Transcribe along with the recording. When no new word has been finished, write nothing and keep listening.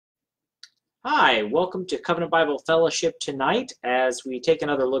Hi, welcome to Covenant Bible Fellowship tonight as we take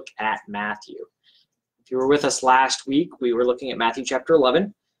another look at Matthew. If you were with us last week, we were looking at Matthew chapter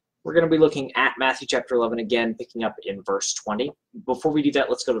 11. We're going to be looking at Matthew chapter 11 again, picking up in verse 20. Before we do that,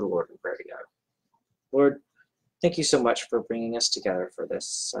 let's go to the Lord in prayer together. Lord, thank you so much for bringing us together for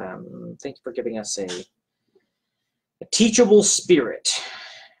this. Thank you for giving us a teachable spirit,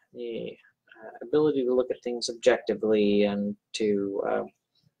 the ability to look at things objectively and to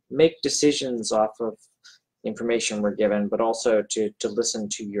make decisions off of the information we're given, but also to listen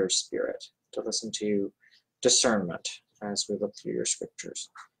to your spirit, to listen to discernment as we look through your scriptures.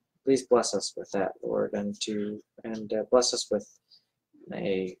 Please bless us with that, Lord, and bless us with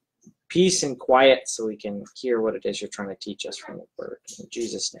a peace and quiet so we can hear what it is you're trying to teach us from the word. In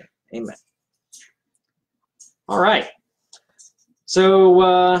Jesus' name, amen. All right.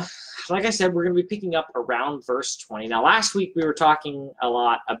 So, like I said, we're going to be picking up around verse 20. Now, last week we were talking a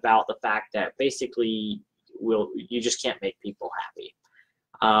lot about the fact that basically you just can't make people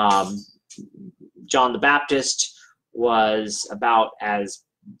happy. John the Baptist was about as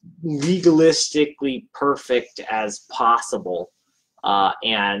legalistically perfect as possible,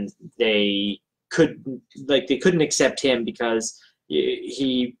 and they couldn't accept him because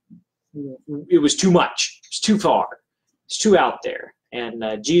it was too much. It was too far. It's too out there. And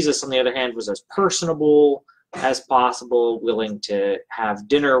Jesus, on the other hand, was as personable as possible, willing to have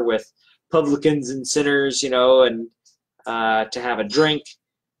dinner with publicans and sinners, and to have a drink.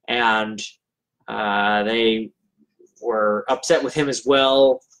 And they were upset with him as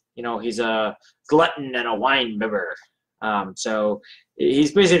well. He's a glutton and a wine bibber. So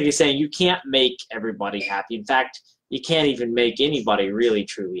he's basically saying you can't make everybody happy. In fact, you can't even make anybody really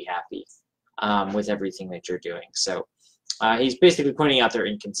truly happy with everything that you're doing. So he's basically pointing out their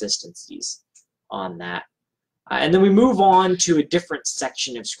inconsistencies on that. And then we move on to a different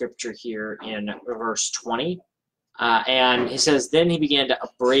section of scripture here in verse 20. And he says, then he began to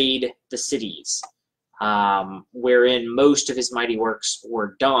upbraid the cities, wherein most of his mighty works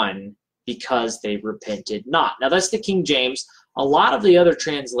were done because they repented not. Now that's the King James. A lot of the other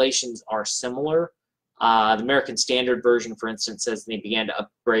translations are similar. The American Standard Version, for instance, says they began to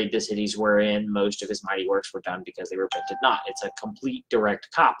upbraid the cities wherein most of his mighty works were done because they repented not. It's a complete direct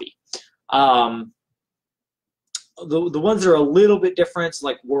copy. The ones that are a little bit different,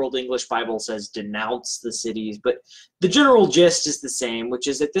 like World English Bible says denounce the cities, but the general gist is the same, which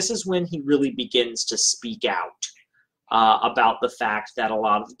is that this is when he really begins to speak out about the fact that a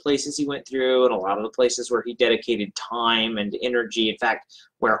lot of the places he went through and a lot of the places where he dedicated time and energy, in fact,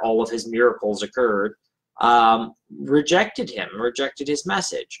 where all of his miracles occurred, rejected his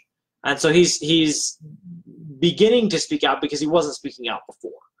message. And so he's beginning to speak out because he wasn't speaking out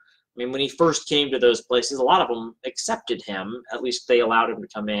before. I mean, when he first came to those places, a lot of them accepted him. At least they allowed him to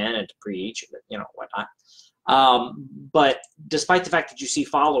come in and to preach, whatnot. But despite the fact that you see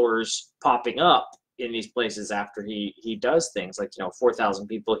followers popping up in these places after he does things like 4,000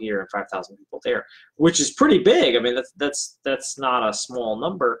 people here and 5,000 people there, which is pretty big. I mean, that's not a small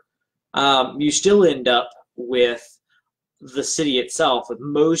number. You still end up with the city itself, with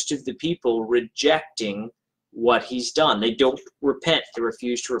most of the people rejecting what he's done. They don't repent. They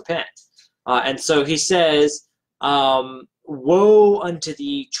refuse to repent. And so he says, woe unto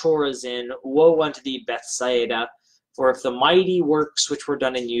thee, Chorazin, woe unto thee, Bethsaida, for if the mighty works which were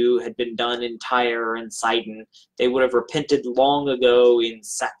done in you had been done in Tyre and Sidon, they would have repented long ago in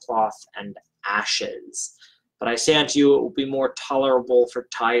sackcloth and ashes. But I say unto you, it will be more tolerable for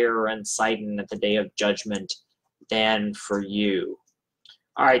Tyre and Sidon at the day of judgment than for you.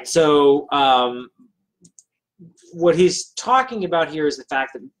 All right, so what he's talking about here is the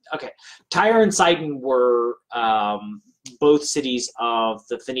fact that, Tyre and Sidon were both cities of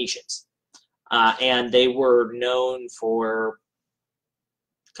the Phoenicians. And they were known for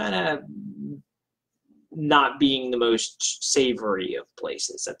kind of not being the most savory of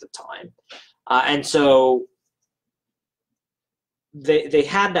places at the time. And so they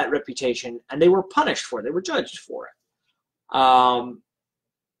had that reputation, and they were punished for it. They were judged for it. And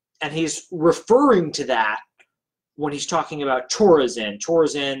he's referring to that when he's talking about Chorazin.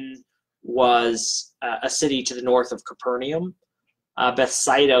 Chorazin was a city to the north of Capernaum.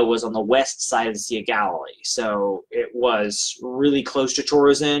 Bethsaida was on the west side of the Sea of Galilee, so it was really close to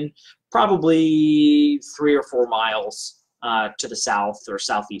Chorazin, probably 3 or 4 miles to the south or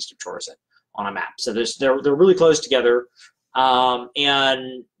southeast of Chorazin on a map. So they're really close together,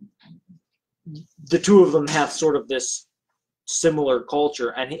 and the two of them have sort of this similar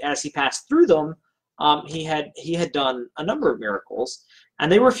culture. And as he passed through them, he had done a number of miracles,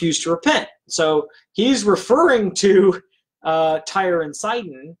 and they refused to repent. So he's referring to Tyre and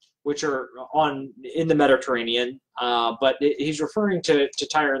Sidon, which are in the Mediterranean, but he's referring to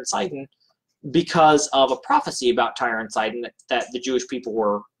Tyre and Sidon because of a prophecy about Tyre and Sidon that the Jewish people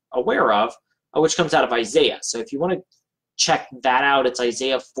were aware of, which comes out of Isaiah. So if you want to check that out, it's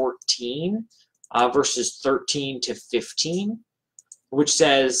Isaiah 14, verses 13 to 15, which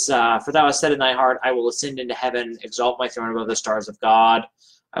says, "For thou hast said in thy heart, I will ascend into heaven, exalt my throne above the stars of God.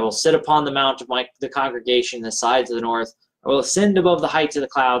 I will sit upon the mount of the congregation, the sides of the north. I will ascend above the heights of the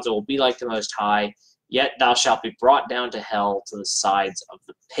clouds. I will be like the Most High. Yet thou shalt be brought down to hell, to the sides of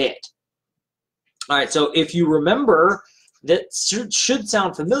the pit." All right, so if you remember, that should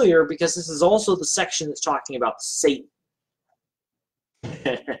sound familiar because this is also the section that's talking about Satan.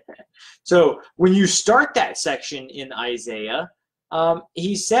 So when you start that section in Isaiah,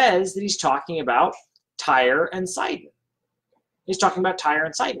 he says that he's talking about Tyre and Sidon. He's talking about Tyre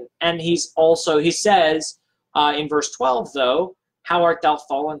and Sidon. And he says in verse 12, though, "How art thou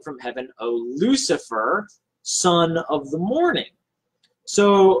fallen from heaven, O Lucifer, son of the morning?"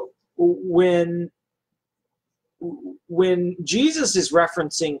 So when Jesus is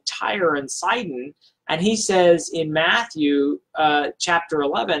referencing Tyre and Sidon, and he says in Matthew chapter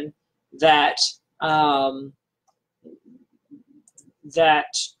 11 that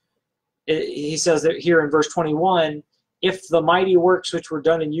he says that here in verse 21, "If the mighty works which were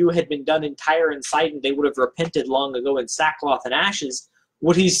done in you had been done in Tyre and Sidon, they would have repented long ago in sackcloth and ashes."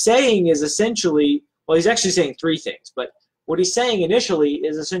 What he's saying is essentially, well, he's actually saying three things, but what he's saying initially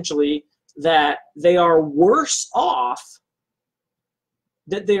is essentially that they are worse off,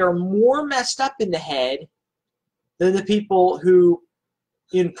 that they are more messed up in the head than the people who,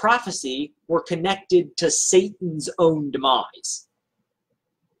 in prophecy, were connected to Satan's own demise.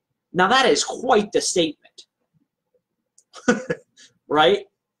 Now that is quite the statement, right?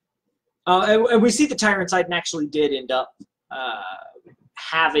 And we see that Tyre and Sidon actually did end up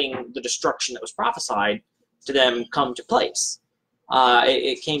having the destruction that was prophesied to them come to place.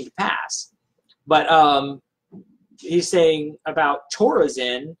 It came to pass. But he's saying about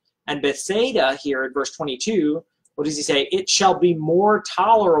Chorazin and Bethsaida here in verse 22, what does he say? "It shall be more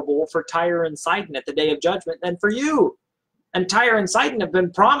tolerable for Tyre and Sidon at the day of judgment than for you." And Tyre and Sidon have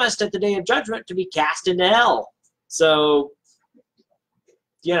been promised at the day of judgment to be cast into hell. So,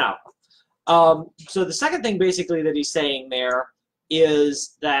 you know. So the second thing basically that he's saying there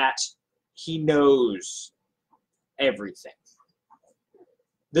is that he knows everything.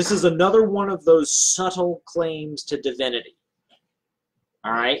 This is another one of those subtle claims to divinity.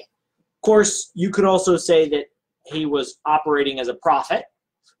 All right? Of course, you could also say that he was operating as a prophet.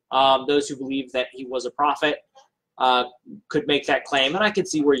 Those who believe that he was a prophet could make that claim, and I could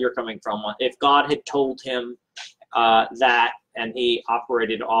see where you're coming from. If God had told him that and he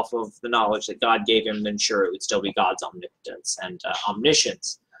operated off of the knowledge that God gave him, then sure, it would still be God's omnipotence and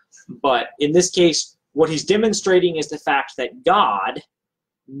omniscience. But in this case, what he's demonstrating is the fact that God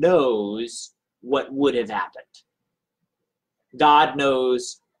knows what would have happened. God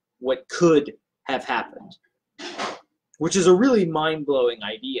knows what could have happened, which is a really mind-blowing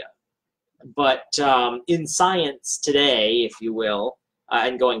idea. But in science today, if you will,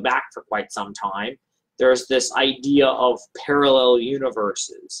 and going back for quite some time, there's this idea of parallel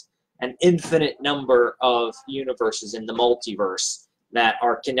universes, an infinite number of universes in the multiverse that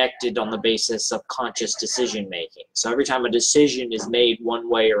are connected on the basis of conscious decision-making. So every time a decision is made one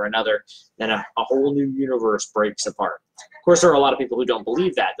way or another, then a whole new universe breaks apart. Of course, there are a lot of people who don't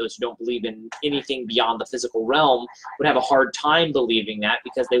believe that. Those who don't believe in anything beyond the physical realm would have a hard time believing that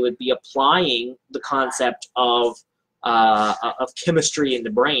because they would be applying the concept of chemistry in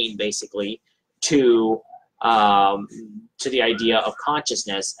the brain, basically, to the idea of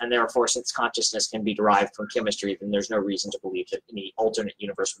consciousness, and therefore, since consciousness can be derived from chemistry, then there's no reason to believe that any alternate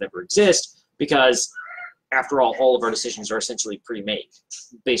universe would ever exist, because, after all of our decisions are essentially pre-made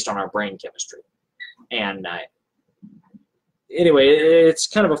based on our brain chemistry. And anyway, it's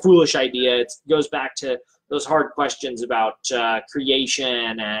kind of a foolish idea. It goes back to those hard questions about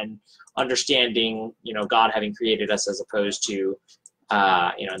creation and understanding, God having created us as opposed to,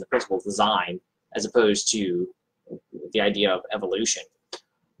 in the principle of design, as opposed to the idea of evolution.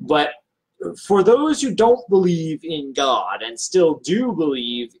 But for those who don't believe in God and still do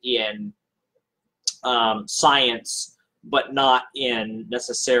believe in science, but not in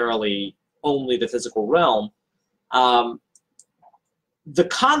necessarily only the physical realm, the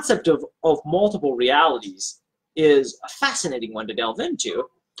concept of multiple realities is a fascinating one to delve into.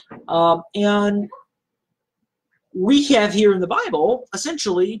 And we have here in the Bible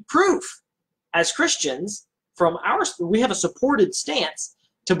essentially proof as Christians we have a supported stance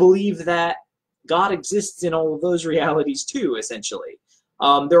to believe that God exists in all of those realities too, essentially.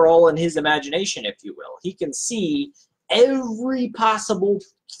 They're all in his imagination, if you will. He can see every possible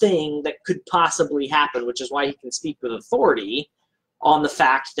thing that could possibly happen, which is why he can speak with authority on the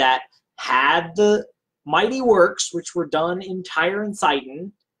fact that had the mighty works which were done in Tyre and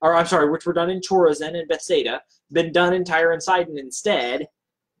Sidon, or I'm sorry, which were done in Chorazin and Bethsaida, been done in Tyre and Sidon instead,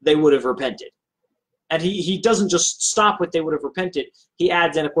 they would have repented. And he doesn't just stop with they would have repented. He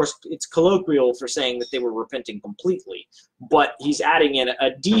adds in, of course, it's colloquial for saying that they were repenting completely. But he's adding in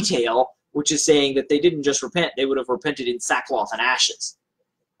a detail, which is saying that they didn't just repent, they would have repented in sackcloth and ashes.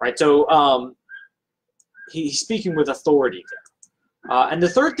 Right? So he's speaking with authority there. And the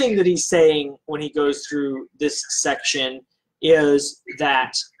third thing that he's saying when he goes through this section is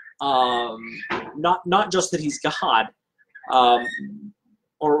that not just that he's God,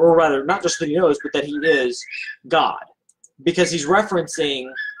 or rather, not just that he knows, but that he is God. Because he's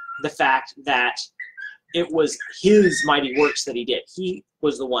referencing the fact that it was his mighty works that he did. He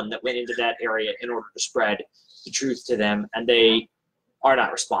was the one that went into that area in order to spread the truth to them, and they are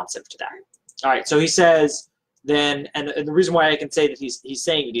not responsive to that. All right, so he says then, and the reason why I can say that he's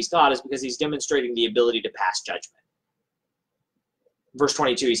saying that he's God is because he's demonstrating the ability to pass judgment. Verse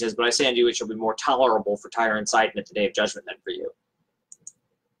 22, he says, "But I say unto you, it shall be more tolerable for Tyre and Sidon at the day of judgment than for you."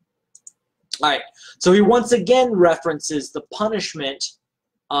 All right, so he once again references the punishment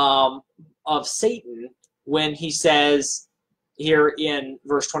of Satan when he says here in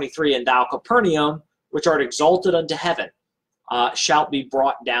verse 23, "And thou, Capernaum, which art exalted unto heaven, shalt be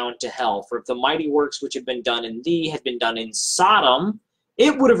brought down to hell. For if the mighty works which have been done in thee had been done in Sodom,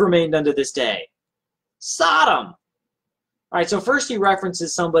 it would have remained unto this day." Sodom! All right, so first he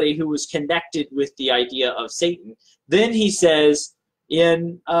references somebody who was connected with the idea of Satan. Then he says,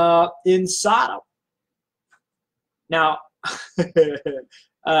 in Sodom. Now,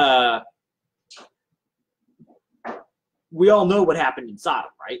 we all know what happened in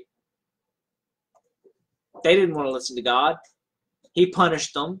Sodom, right? They didn't want to listen to God. He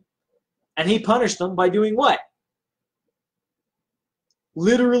punished them. And he punished them by doing what?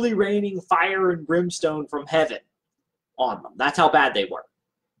 Literally raining fire and brimstone from heaven on them. That's how bad they were.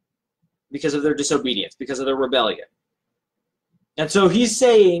 Because of their disobedience, because of their rebellion. And so he's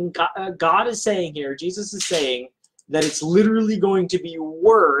saying, God is saying here, Jesus is saying that it's literally going to be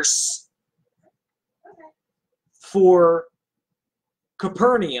worse for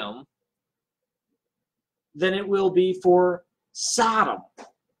Capernaum than it will be for Sodom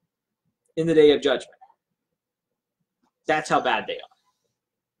in the day of judgment. That's how bad they are.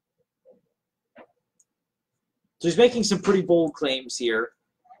 So he's making some pretty bold claims here.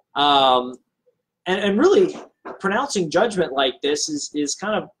 And really, pronouncing judgment like this is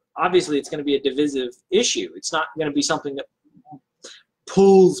kind of, obviously it's going to be a divisive issue. It's not going to be something that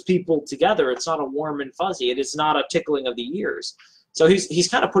pulls people together. It's not a warm and fuzzy. It is not a tickling of the ears. So he's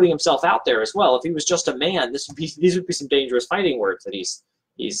kind of putting himself out there as well. If he was just a man, these would be some dangerous fighting words that he's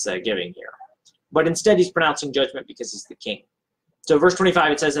giving here. But instead he's pronouncing judgment because he's the king. So verse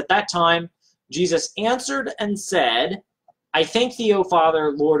 25, it says, "At that time Jesus answered and said, I thank thee, O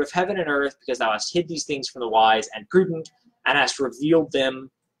Father, Lord of heaven and earth, because thou hast hid these things from the wise and prudent, and hast revealed them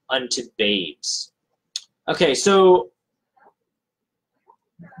unto babes." Okay, so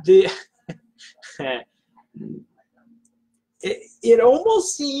it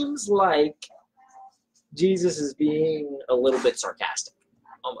almost seems like Jesus is being a little bit sarcastic,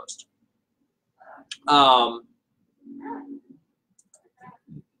 almost.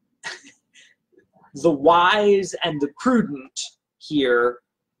 The wise and the prudent here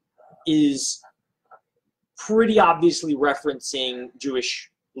is pretty obviously referencing Jewish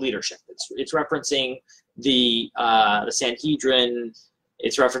leadership. It's referencing the Sanhedrin.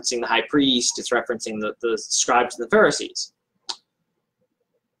 It's referencing the high priest. It's referencing the scribes and the Pharisees.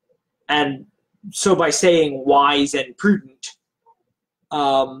 And so by saying wise and prudent,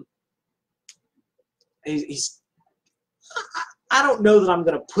 I don't know that I'm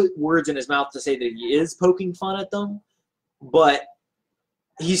going to put words in his mouth to say that he is poking fun at them, but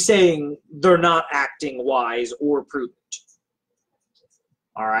he's saying they're not acting wise or prudent.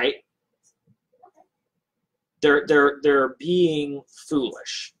 All right? They're being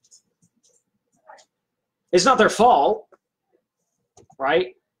foolish. It's not their fault,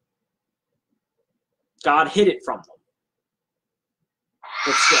 right? God hid it from them.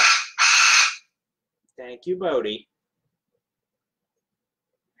 But still. Thank you, Bodhi.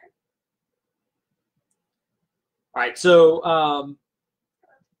 All right, so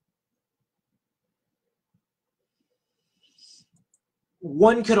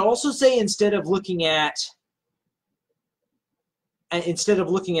one could also say, instead of looking at instead of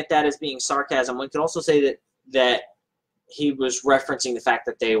looking at that as being sarcasm, one could also say that he was referencing the fact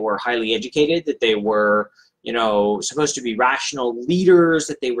that they were highly educated, that they were, you know, supposed to be rational leaders,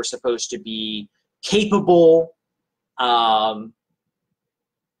 that they were supposed to be capable, and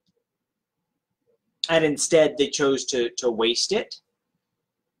instead they chose to waste it.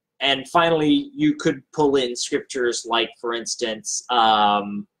 And finally, you could pull in scriptures like, for instance,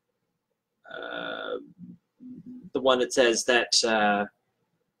 the one that says that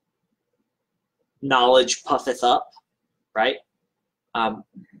knowledge puffeth up, right?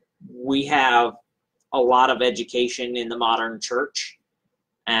 We have a lot of education in the modern church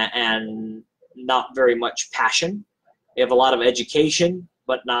and not very much passion. We have a lot of education,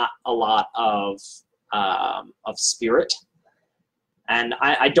 but not a lot of spirit. And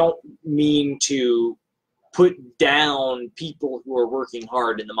I don't mean to put down people who are working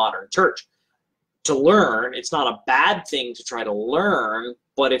hard in the modern church to learn. It's not a bad thing to try to learn,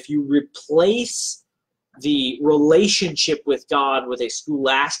 but if you replace the relationship with God with a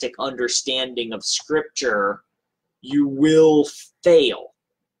scholastic understanding of Scripture, you will fail.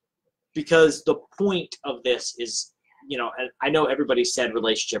 Because the point of this is, you know, and I know everybody said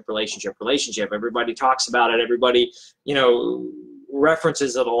relationship. Everybody talks about it. Everybody, you know,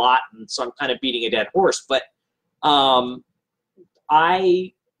 references it a lot, and so I'm kind of beating a dead horse. But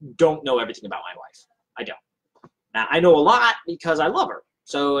I don't know everything about my wife. I don't. Now, I know a lot because I love her.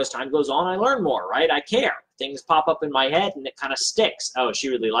 So as time goes on, I learn more, right? I care. Things pop up in my head, and it kind of sticks. Oh, she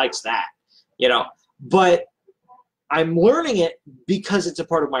really likes that, you know. But I'm learning it because it's a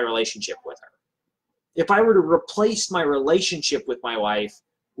part of my relationship with her. If I were to replace my relationship with my wife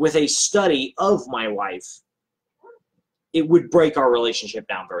with a study of my wife, it would break our relationship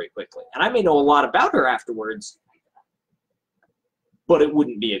down very quickly. And I may know a lot about her afterwards, but it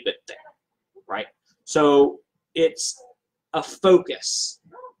wouldn't be a good thing, right? So it's a focus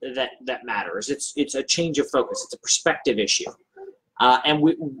that matters. It's a change of focus. It's a perspective issue. And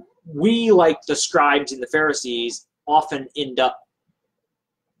we, like the scribes and the Pharisees, often end up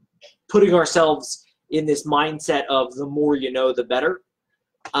putting ourselves in this mindset of the more you know, the better.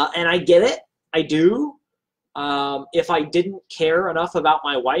 And I get it. I do. If I didn't care enough about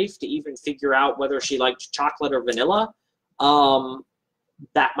my wife to even figure out whether she liked chocolate or vanilla,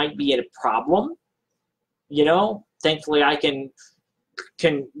 that might be a problem. You know, thankfully I can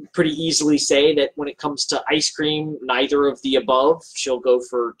pretty easily say that when it comes to ice cream, neither of the above. She'll go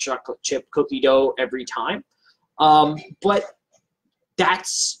for chocolate chip cookie dough every time. But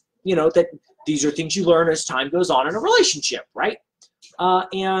that's, you know, that these are things you learn as time goes on in a relationship, right?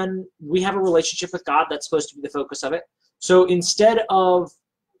 And we have a relationship with God that's supposed to be the focus of it. So instead of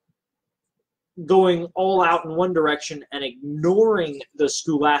going all out in one direction and ignoring the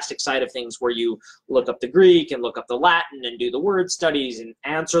scholastic side of things where you look up the Greek and look up the Latin and do the word studies and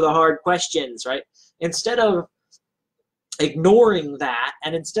answer the hard questions, right? Instead of ignoring that,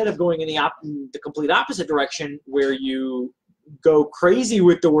 and instead of going in the complete opposite direction where you go crazy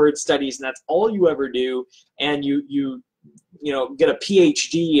with the word studies and that's all you ever do, and you know, get a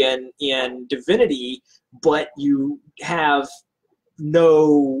PhD in divinity, but you have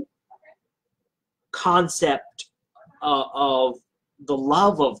no concept of the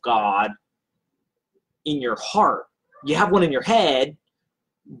love of God in your heart. You have one in your head,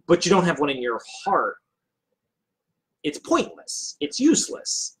 but you don't have one in your heart. It's pointless. It's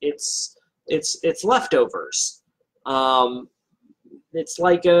useless. It's leftovers. It's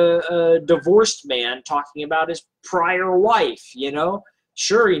like a divorced man talking about his prior wife, you know?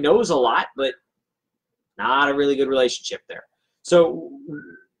 Sure, he knows a lot, but not a really good relationship there. So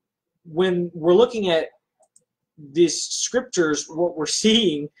when we're looking at these scriptures, what we're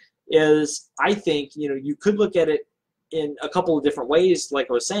seeing is, I think, you know, you could look at it in a couple of different ways, like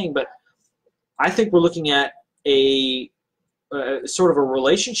I was saying, but I think we're looking at a sort of a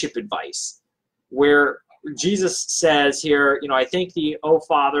relationship advice where Jesus says here, you know, I thank thee, O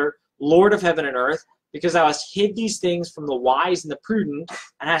Father, Lord of heaven and earth, because thou hast hid these things from the wise and the prudent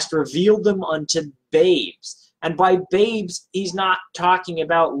and hast revealed them unto babes. And by babes, he's not talking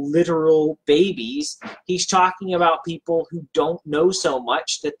about literal babies. He's talking about people who don't know so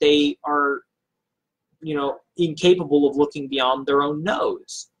much that they are, you know, incapable of looking beyond their own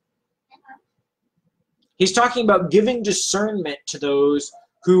nose. He's talking about giving discernment to those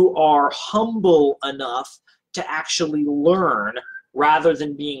who are humble enough to actually learn, rather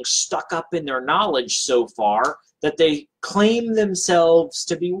than being stuck up in their knowledge so far that they claim themselves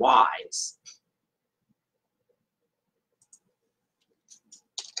to be wise.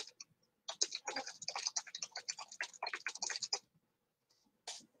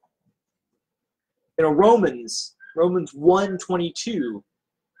 You know, Romans Romans 1:22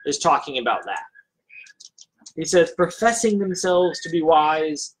 is talking about that. He says, professing themselves to be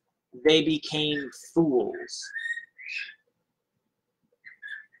wise, they became fools.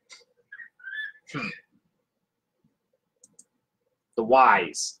 The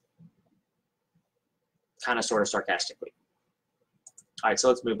wise. Kind of sort of sarcastically. All right, so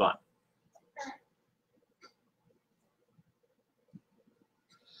let's move on.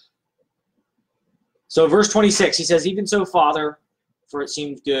 So verse 26, he says, even so, Father, for it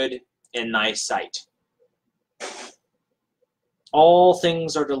seemed good in thy sight. All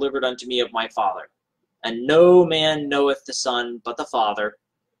things are delivered unto me of my Father, and no man knoweth the Son but the Father,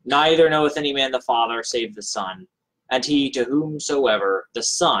 neither knoweth any man the Father save the Son, and he to whomsoever the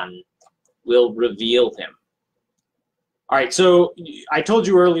Son will reveal him. All right, so I told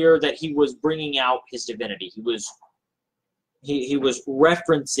you earlier that he was bringing out his divinity. He was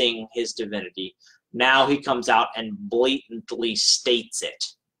referencing his divinity. Now he comes out and blatantly states it.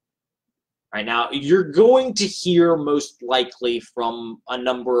 Right now, you're going to hear most likely from a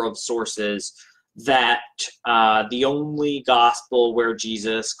number of sources that the only gospel where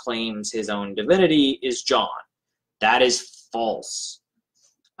Jesus claims his own divinity is John. That is false.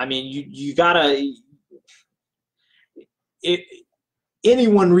 I mean, you gotta...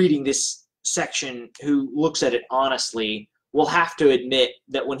 anyone reading this section who looks at it honestly will have to admit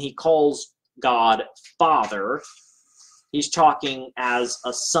that when he calls God Father, he's talking as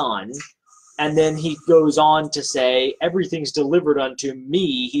a son, and then he goes on to say everything's delivered unto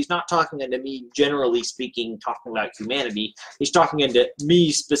me. He's not talking unto me generally speaking, talking about humanity. He's talking unto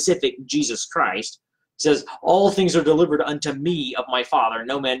me specific, Jesus Christ. He says all things are delivered unto me of my Father.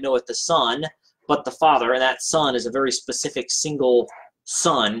 No man knoweth the Son but the Father, and that Son is a very specific single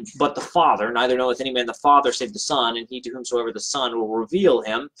Son, but the Father. Neither knoweth any man the Father save the Son, and he to whomsoever the Son will reveal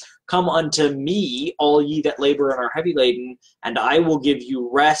him. Come unto me, all ye that labor and are heavy laden, and I will give you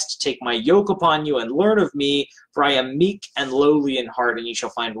rest. Take my yoke upon you, and learn of me, for I am meek and lowly in heart, and ye shall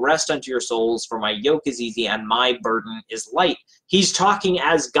find rest unto your souls, for my yoke is easy, and my burden is light. He's talking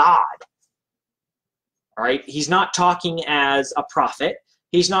as God. All right? He's not talking as a prophet.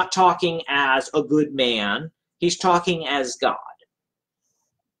 He's not talking as a good man. He's talking as God.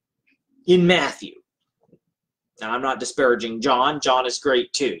 In Matthew. Now, I'm not disparaging John. John is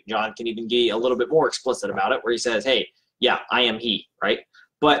great too. John can even be a little bit more explicit about it, where he says, hey, yeah, I am he, right?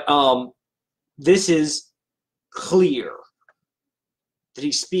 But this is clear that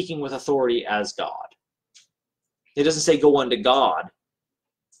he's speaking with authority as God. It doesn't say go unto God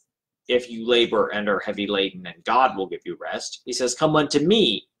if you labor and are heavy laden, and God will give you rest. He says, come unto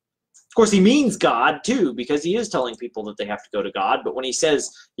me. Of course, he means God, too, because he is telling people that they have to go to God. But when he says,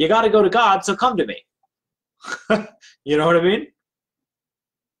 you got to go to God, so come to me. You know what I mean?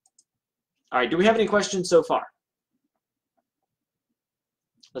 All right, do we have any questions so far?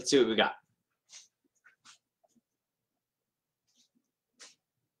 Let's see what we got.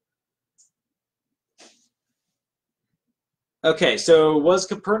 Okay, so was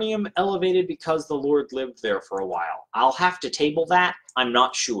Capernaum elevated because the Lord lived there for a while? I'll have to table that. I'm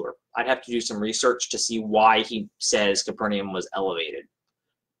not sure. I'd have to do some research to see why he says Capernaum was elevated.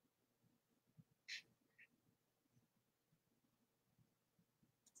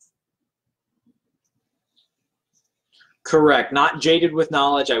 Correct. Not jaded with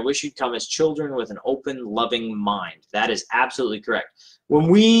knowledge. I wish you'd come as children with an open, loving mind. That is absolutely correct. When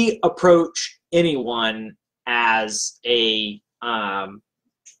we approach anyone as a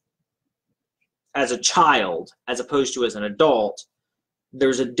child, as opposed to as an adult,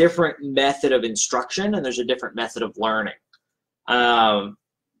 there's a different method of instruction and there's a different method of learning. I've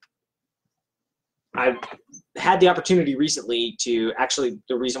had the opportunity recently to actually,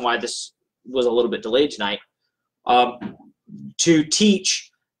 the reason why this was a little bit delayed tonight, to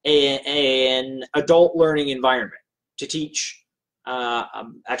teach an adult learning environment, to teach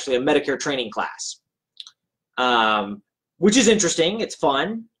actually a Medicare training class. Which is interesting. It's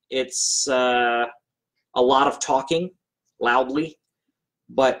fun. It's a lot of talking loudly.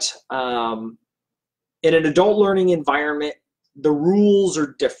 But in an adult learning environment, the rules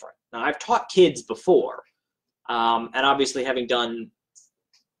are different. Now, I've taught kids before, and obviously having done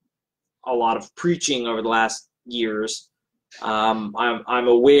a lot of preaching over the last years, I'm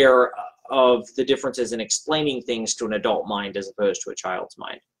aware of the differences in explaining things to an adult mind as opposed to a child's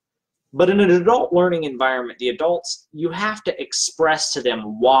mind. But in an adult learning environment, the adults, you have to express to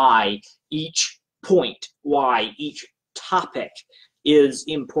them why each point, why each topic is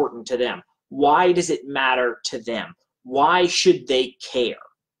important to them. Why does it matter to them? Why should they care?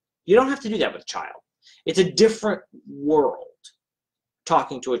 You don't have to do that with a child. It's a different world.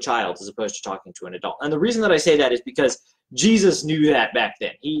 talking to a child as opposed to talking to an adult. And the reason that I say that is because Jesus knew that back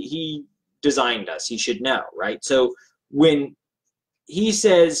then. He designed us. He should know, right? So when he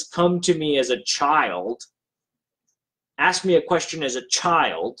says, come to me as a child, ask me a question as a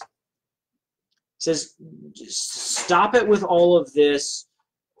child, says, stop it with all of this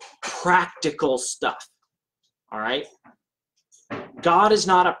practical stuff, all right? God is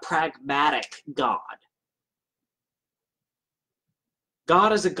not a pragmatic God.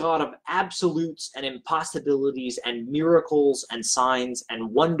 God is a God of absolutes and impossibilities and miracles and signs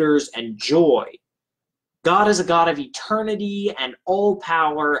and wonders and joy. God is a God of eternity and all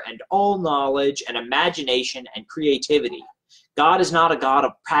power and all knowledge and imagination and creativity. God is not a God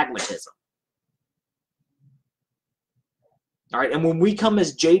of pragmatism. All right, and when we come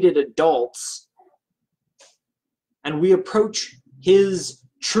as jaded adults and we approach his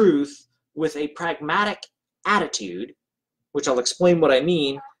truth with a pragmatic attitude, which I'll explain what I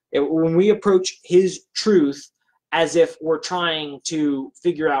mean, when we approach his truth as if we're trying to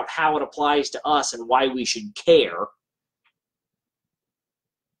figure out how it applies to us and why we should care,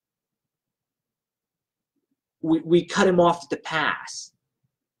 we cut him off at the pass.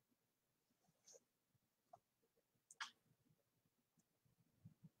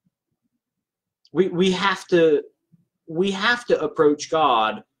 We have to approach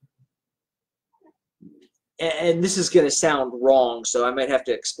God, and this is going to sound wrong, so I might have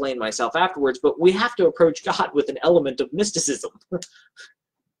to explain myself afterwards, but we have to approach God with an element of mysticism.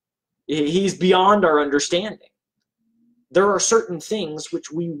 He's beyond our understanding. There are certain things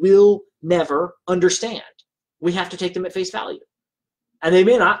which we will never understand. We have to take them at face value. And they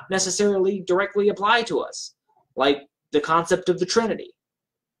may not necessarily directly apply to us, like the concept of the Trinity.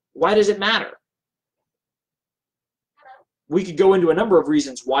 Why does it matter? We could go into a number of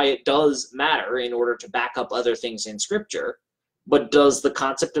reasons why it does matter in order to back up other things in Scripture, but does the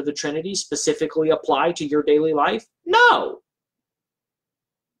concept of the Trinity specifically apply to your daily life? No.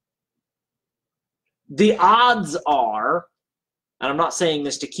 The odds are, and I'm not saying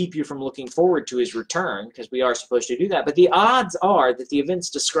this to keep you from looking forward to his return, because we are supposed to do that, but the odds are that the events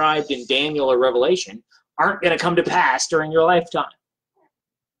described in Daniel or Revelation aren't going to come to pass during your lifetime.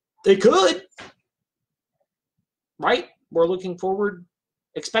 They could, right? We're looking forward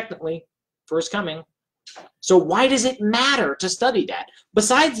expectantly for his coming. So why does it matter to study that?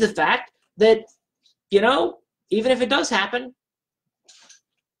 Besides the fact that, even if it does happen,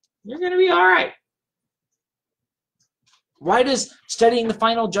 you're going to be all right. Why does studying the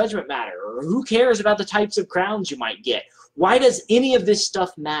final judgment matter? Or who cares about the types of crowns you might get? Why does any of this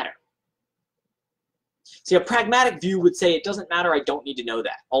stuff matter? See, a pragmatic view would say it doesn't matter, I don't need to know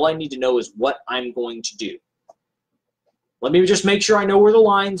that. All I need to know is what I'm going to do. Let me just make sure I know where the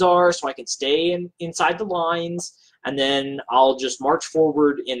lines are so I can stay inside the lines, and then I'll just march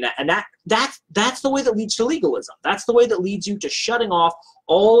forward in that. And that's the way that leads to legalism. That's the way that leads you to shutting off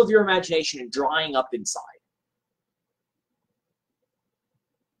all of your imagination and drying up inside.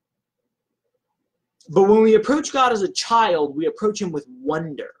 But when we approach God as a child, we approach him with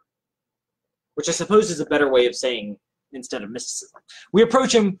wonder, which I suppose is a better way of saying instead of mysticism. We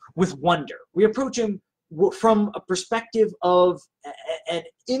approach him with wonder. We approach him from a perspective of an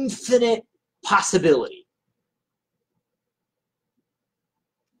infinite possibility.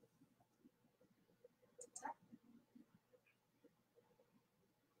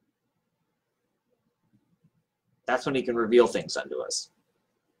 That's when he can reveal things unto us.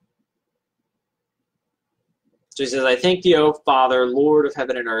 So he says, I thank thee, O Father, Lord of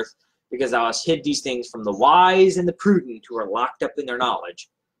heaven and earth, because thou hast hid these things from the wise and the prudent who are locked up in their knowledge,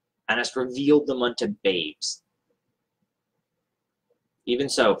 and hast revealed them unto babes. Even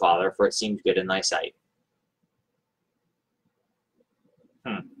so, Father, for it seemed good in thy sight.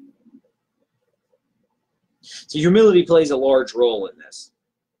 So humility plays a large role in this.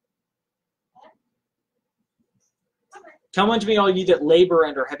 Come unto me, all ye that labor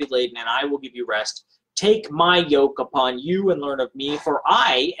and are heavy laden, and I will give you rest. Take my yoke upon you and learn of me, for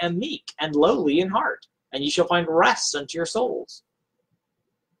I am meek and lowly in heart, and ye shall find rest unto your souls.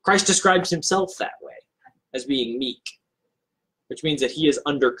 Christ describes himself that way, as being meek, which means that he is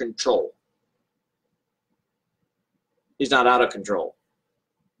under control. He's not out of control.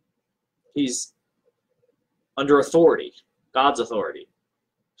 He's under authority, God's authority.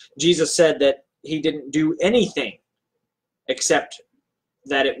 Jesus said that he didn't do anything except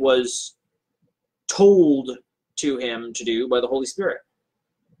that it was told to him to do by the Holy Spirit.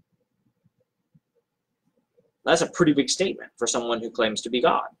 That's a pretty big statement for someone who claims to be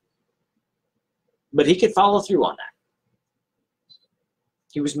God. But he could follow through on that.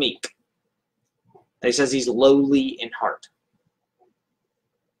 He was meek. He says he's lowly in heart.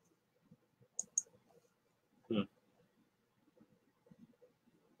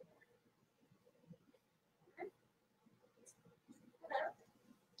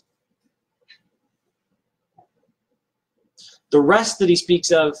 The rest that he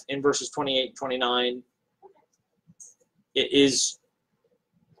speaks of in verses 28 and 29 is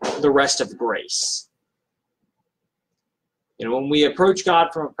the rest of grace. You know, when we approach God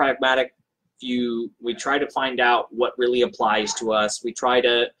from a pragmatic view, we try to find out what really applies to us. We try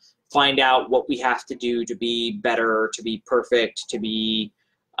to find out what we have to do to be better, to be perfect, to be,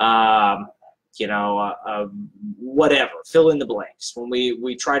 whatever, fill in the blanks. When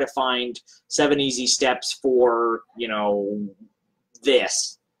we try to find 7 easy steps for,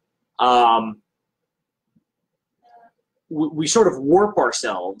 this, we sort of warp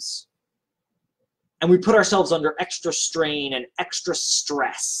ourselves, and we put ourselves under extra strain and extra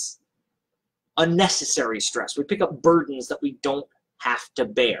stress, unnecessary stress. We pick up burdens that we don't have to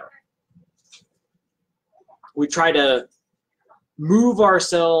bear. We try to move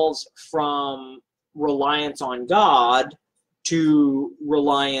ourselves from reliance on God to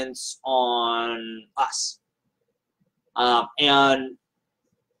reliance on us. And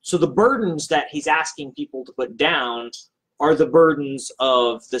so the burdens that he's asking people to put down are the burdens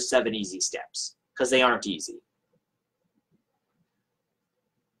of the 7 easy steps, because they aren't easy.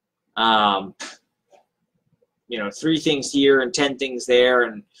 3 things here and 10 things there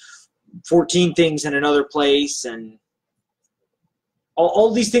and 14 things in another place, and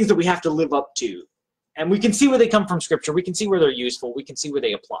all these things that we have to live up to. And we can see where they come from Scripture. We can see where they're useful. We can see where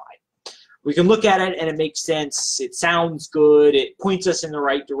they apply. We can look at it and it makes sense. It sounds good. It points us in the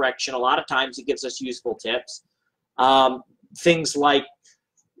right direction. A lot of times it gives us useful tips. Things like,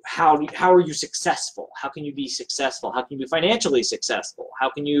 how are you successful? How can you be successful? How can you be financially successful? How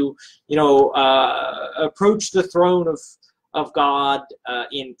can you, approach the throne of God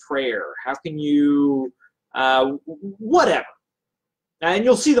in prayer? How can you, whatever. And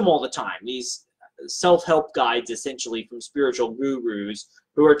you'll see them all the time. These self-help guides, essentially, from spiritual gurus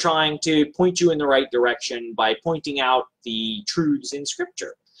who are trying to point you in the right direction by pointing out the truths in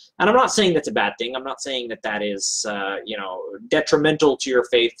Scripture. And I'm not saying that's a bad thing. I'm not saying that that is, detrimental to your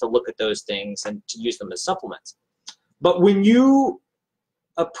faith to look at those things and to use them as supplements. But when you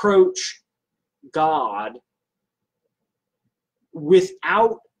approach God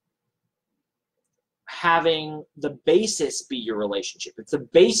without having the basis be your relationship, if the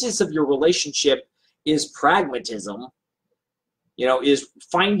basis of your relationship is pragmatism, is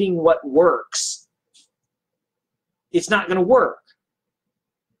finding what works, it's not going to work.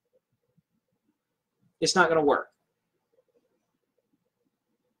 It's not going to work.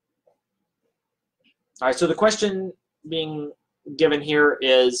 All right, so the question being given here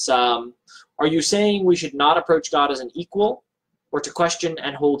is, are you saying we should not approach God as an equal, or to question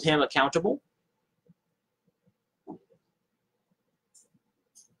and hold him accountable?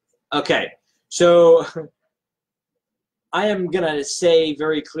 Okay, so I am going to say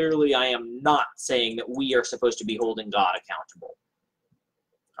very clearly I am not saying that we are supposed to be holding God accountable.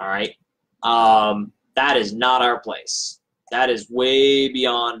 All right? That is not our place. That is way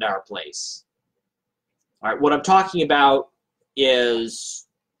beyond our place. All right, what I'm talking about is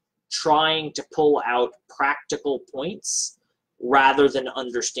trying to pull out practical points rather than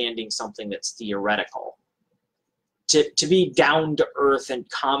understanding something that's theoretical. To be down to earth and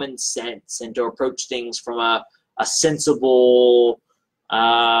common sense, and to approach things from a sensible,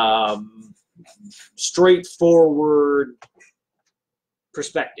 straightforward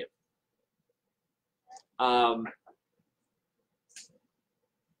perspective. I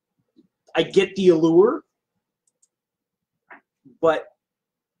get the allure, but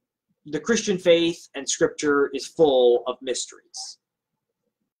the Christian faith and Scripture is full of mysteries.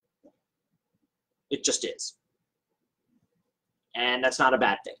 It just is. And that's not a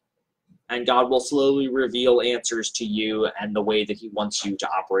bad thing. And God will slowly reveal answers to you and the way that he wants you to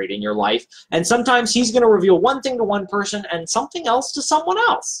operate in your life. And sometimes he's going to reveal one thing to one person and something else to someone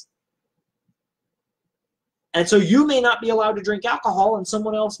else. And so you may not be allowed to drink alcohol and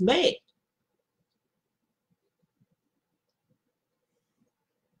someone else may.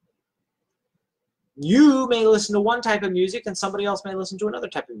 You may listen to one type of music and somebody else may listen to another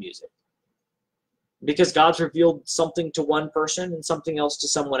type of music. Because God's revealed something to one person and something else to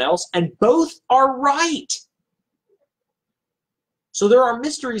someone else, and both are right. So there are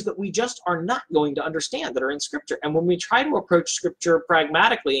mysteries that we just are not going to understand that are in Scripture. And when we try to approach Scripture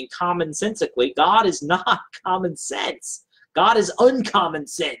pragmatically and commonsensically, God is not common sense. God is uncommon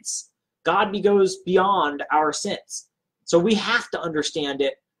sense. God goes beyond our sense. So we have to understand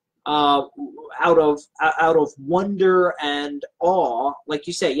it out of wonder and awe, like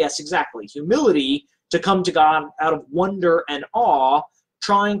you say. Yes, exactly. Humility, to come to God out of wonder and awe,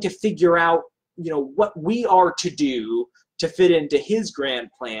 trying to figure out, what we are to do to fit into his grand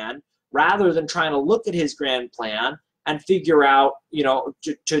plan, rather than trying to look at his grand plan and figure out,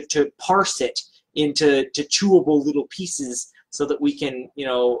 to parse it into chewable little pieces so that we can,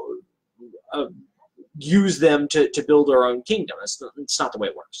 use them to build our own kingdom. It's not the way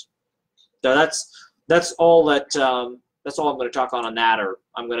it works. So that's all that that's all I'm going to talk on that, or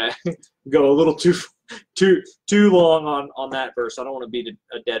I'm going to go a little too long on that verse. I don't want to beat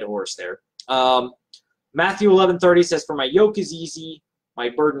a dead horse there. Matthew 11:30 says, "For my yoke is easy, my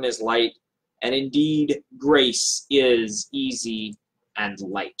burden is light, and indeed grace is easy and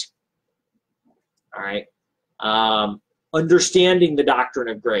light." All right. Understanding the doctrine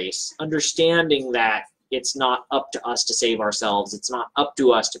of grace, understanding that it's not up to us to save ourselves, it's not up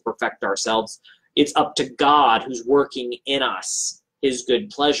to us to perfect ourselves, it's up to God who's working in us his good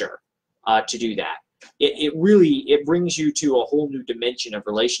pleasure to do that. It really brings you to a whole new dimension of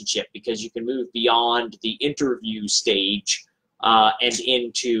relationship, because you can move beyond the interview stage and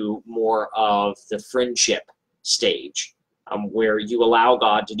into more of the friendship stage. Where you allow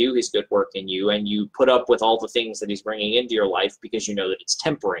God to do his good work in you, and you put up with all the things that he's bringing into your life because you know that it's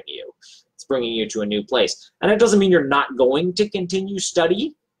tempering you. It's bringing you to a new place. And it doesn't mean you're not going to continue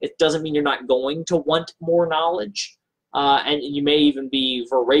study. It doesn't mean you're not going to want more knowledge. And you may even be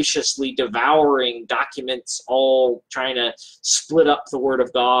voraciously devouring documents, all trying to split up the Word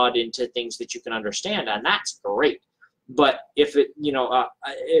of God into things that you can understand, and that's great. But if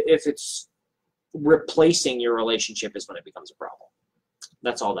it's replacing your relationship is when it becomes a problem.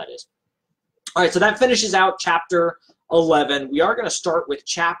 That's all that is. All right, so that finishes out chapter 11. We are going to start with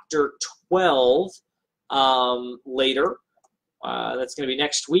chapter 12 later. That's going to be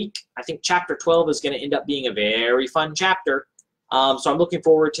next week. I think chapter 12 is going to end up being a very fun chapter. So I'm looking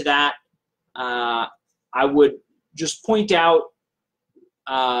forward to that. I would just point out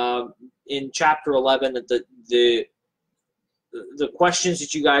in chapter 11 that the questions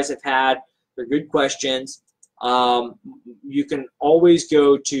that you guys have had, they're good questions. You can always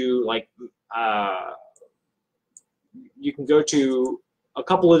go to you can go to a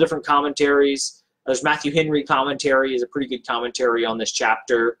couple of different commentaries. There's Matthew Henry commentary is a pretty good commentary on this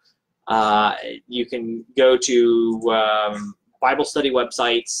chapter. You can go to Bible study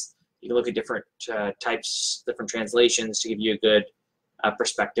websites. You can look at different different translations to give you a good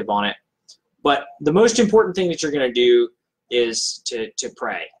perspective on it. But the most important thing that you're going to do is to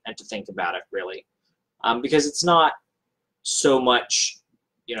pray and to think about it, really, because it's not so much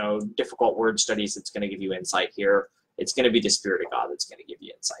difficult word studies that's going to give you insight here. It's going to be the Spirit of God that's going to give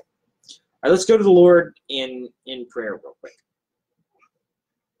you insight. All right, let's go to the Lord in prayer real quick.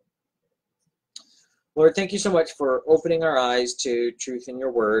 Lord, thank you so much for opening our eyes to truth in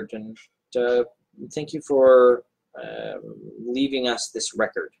your word, and thank you for leaving us this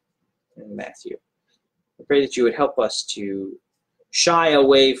record in Matthew. I pray that you would help us to shy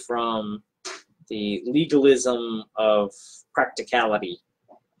away from the legalism of practicality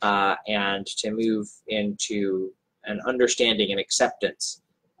and to move into an understanding and acceptance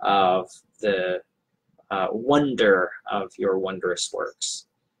of the wonder of your wondrous works.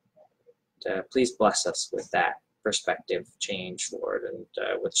 Please bless us with that perspective change, Lord,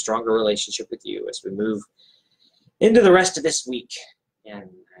 and with stronger relationship with you as we move into the rest of this week. And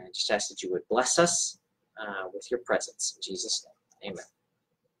I just ask that you would bless us with your presence. In Jesus' name, amen.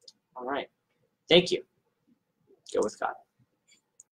 All right. Thank you. Go with God.